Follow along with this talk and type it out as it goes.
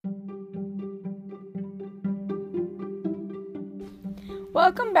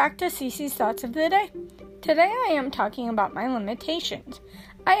Welcome back to Cece's Thoughts of the Day. Today I am talking about my limitations.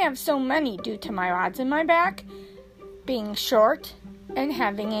 I have so many due to my rods in my back, being short, and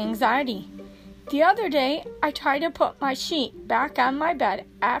having anxiety. The other day, I tried to put my sheet back on my bed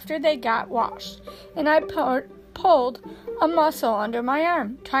after they got washed, and I pulled a muscle under my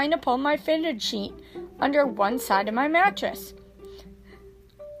arm, trying to pull my fitted sheet under one side of my mattress.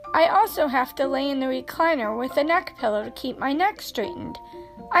 I also have to lay in the recliner with a neck pillow to keep my neck straightened.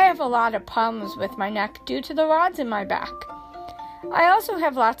 I have a lot of problems with my neck due to the rods in my back. I also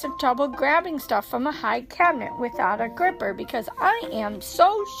have lots of trouble grabbing stuff from a high cabinet without a gripper because I am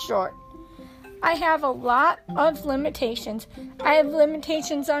so short. I have a lot of limitations. I have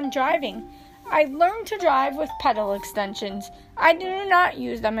limitations on driving. I learned to drive with pedal extensions. I do not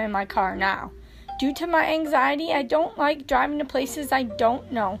use them in my car now. Due to my anxiety, I don't like driving to places I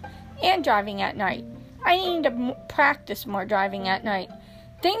don't know and driving at night. I need to practice more driving at night.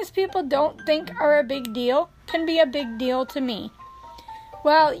 Things people don't think are a big deal can be a big deal to me.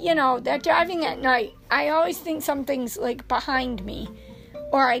 Well, that driving at night, I always think something's like behind me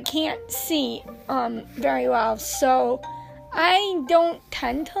or I can't see very well. So I don't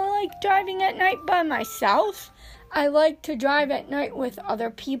tend to like driving at night by myself. I like to drive at night with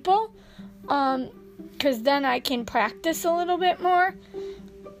other people. Because then I can practice a little bit more.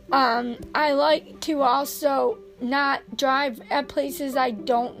 I like to also not drive at places I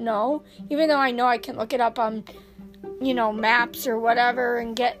don't know, even though I know I can look it up on, maps or whatever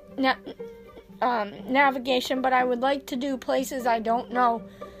and get navigation, but I would like to do places I don't know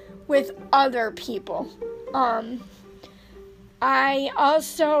with other people. I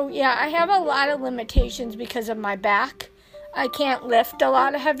have a lot of limitations because of my back. I can't lift a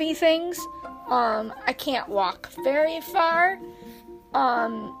lot of heavy things. I can't walk very far.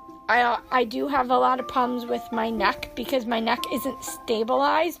 I do have a lot of problems with my neck because my neck isn't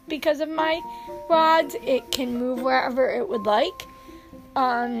stabilized because of my rods. It can move wherever it would like.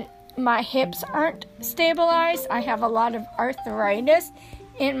 My hips aren't stabilized. I have a lot of arthritis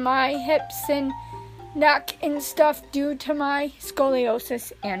in my hips and neck and stuff due to my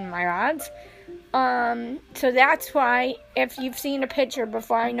scoliosis and my rods. So that's why, if you've seen a picture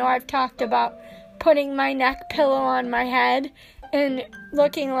before, I know I've talked about putting my neck pillow on my head and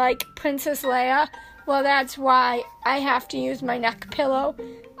looking like Princess Leia. Well, that's why I have to use my neck pillow.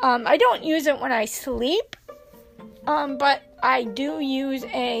 I don't use it when I sleep, but I do use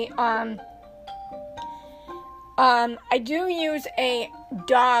a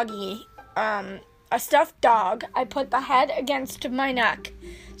doggy, a stuffed dog. I put the head against my neck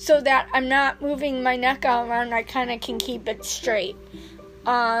so that I'm not moving my neck all around. I kind of can keep it straight.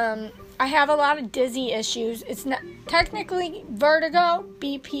 I have a lot of dizzy issues. It's not technically vertigo,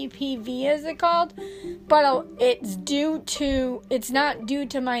 BPPV is it called, but it's not due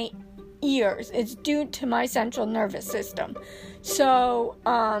to my ears. It's due to my central nervous system. So,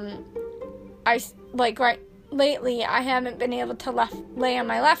 lately I haven't been able to lay on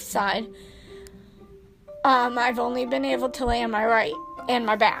my left side. I've only been able to lay on my right and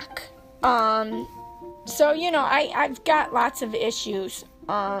my back. I've got lots of issues.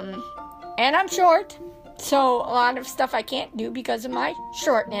 And I'm short, so a lot of stuff I can't do because of my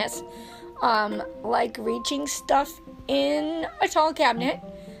shortness. Like reaching stuff in a tall cabinet.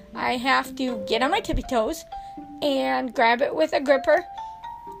 I have to get on my tippy toes and grab it with a gripper.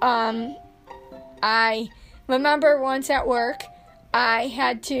 I remember once at work, I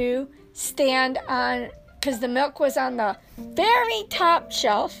had to stand on, because the milk was on the very top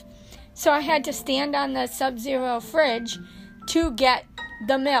shelf, so I had to stand on the Sub-Zero fridge to get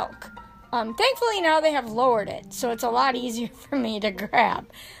the milk. Thankfully now they have lowered it, so it's a lot easier for me to grab.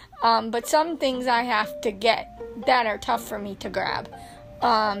 But some things I have to get that are tough for me to grab.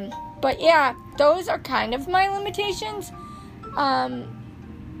 But yeah, those are kind of my limitations.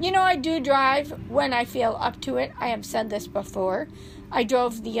 I do drive when I feel up to it. I have said this before. I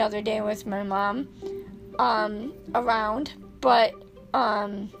drove the other day with my mom, around, but,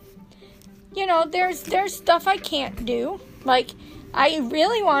 there's stuff I can't do. Like, I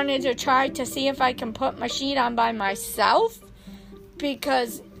really wanted to try to see if I can put my sheet on by myself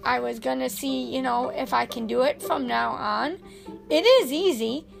because I was going to see, if I can do it from now on. It is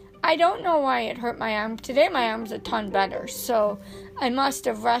easy. I don't know why it hurt my arm. Today my arm's a ton better, so I must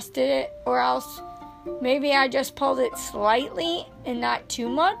have rested it, or else maybe I just pulled it slightly and not too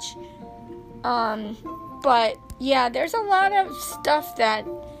much. But yeah, there's a lot of stuff that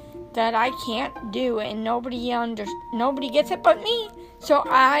I can't do, and nobody gets it but me. So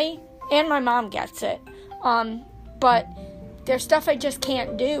and my mom gets it. But there's stuff I just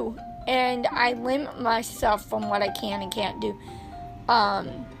can't do, and I limit myself from what I can and can't do.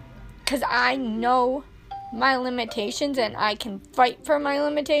 because I know my limitations and I can fight for my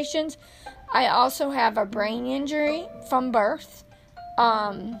limitations. I also have a brain injury from birth.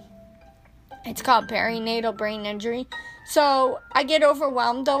 It's called perinatal brain injury. So I get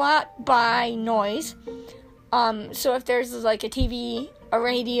overwhelmed a lot by noise. So if there's like a TV, a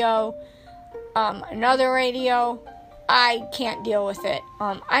radio, another radio, I can't deal with it.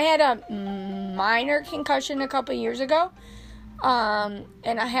 I had a minor concussion a couple years ago.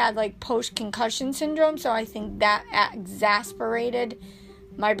 And I had like post-concussion syndrome, so I think that exasperated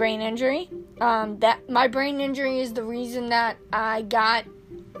my brain injury. That my brain injury is the reason that I got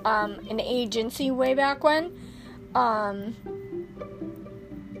an agency way back when. And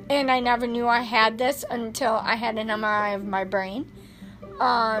I never knew I had this until I had an MRI of my brain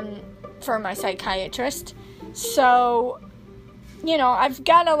for my psychiatrist. So, I've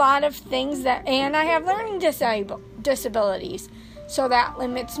got a lot of things and I have learning disabilities. So that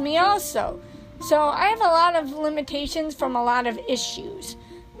limits me also. So I have a lot of limitations from a lot of issues.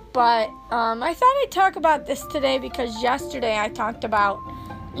 But I thought I'd talk about this today because yesterday I talked about,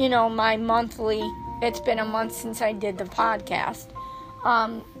 my monthly. It's been a month since I did the podcast.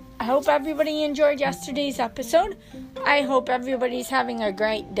 I hope everybody enjoyed yesterday's episode. I hope everybody's having a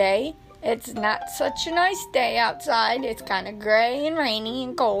great day. It's not such a nice day outside. It's kind of gray and rainy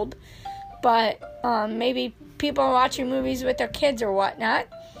and cold. But maybe people are watching movies with their kids or whatnot.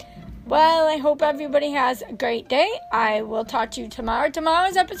 Well, I hope everybody has a great day. I will talk to you tomorrow.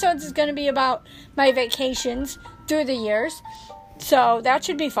 Tomorrow's episode is going to be about my vacations through the years. So that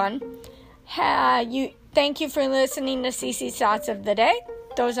should be fun. Thank you for listening to CC's Thoughts of the Day.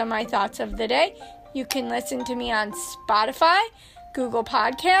 Those are my thoughts of the day. You can listen to me on Spotify, Google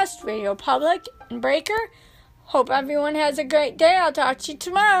Podcast, Radio Public, and Breaker. Hope everyone has a great day. I'll talk to you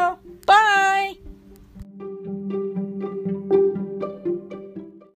tomorrow. Bye!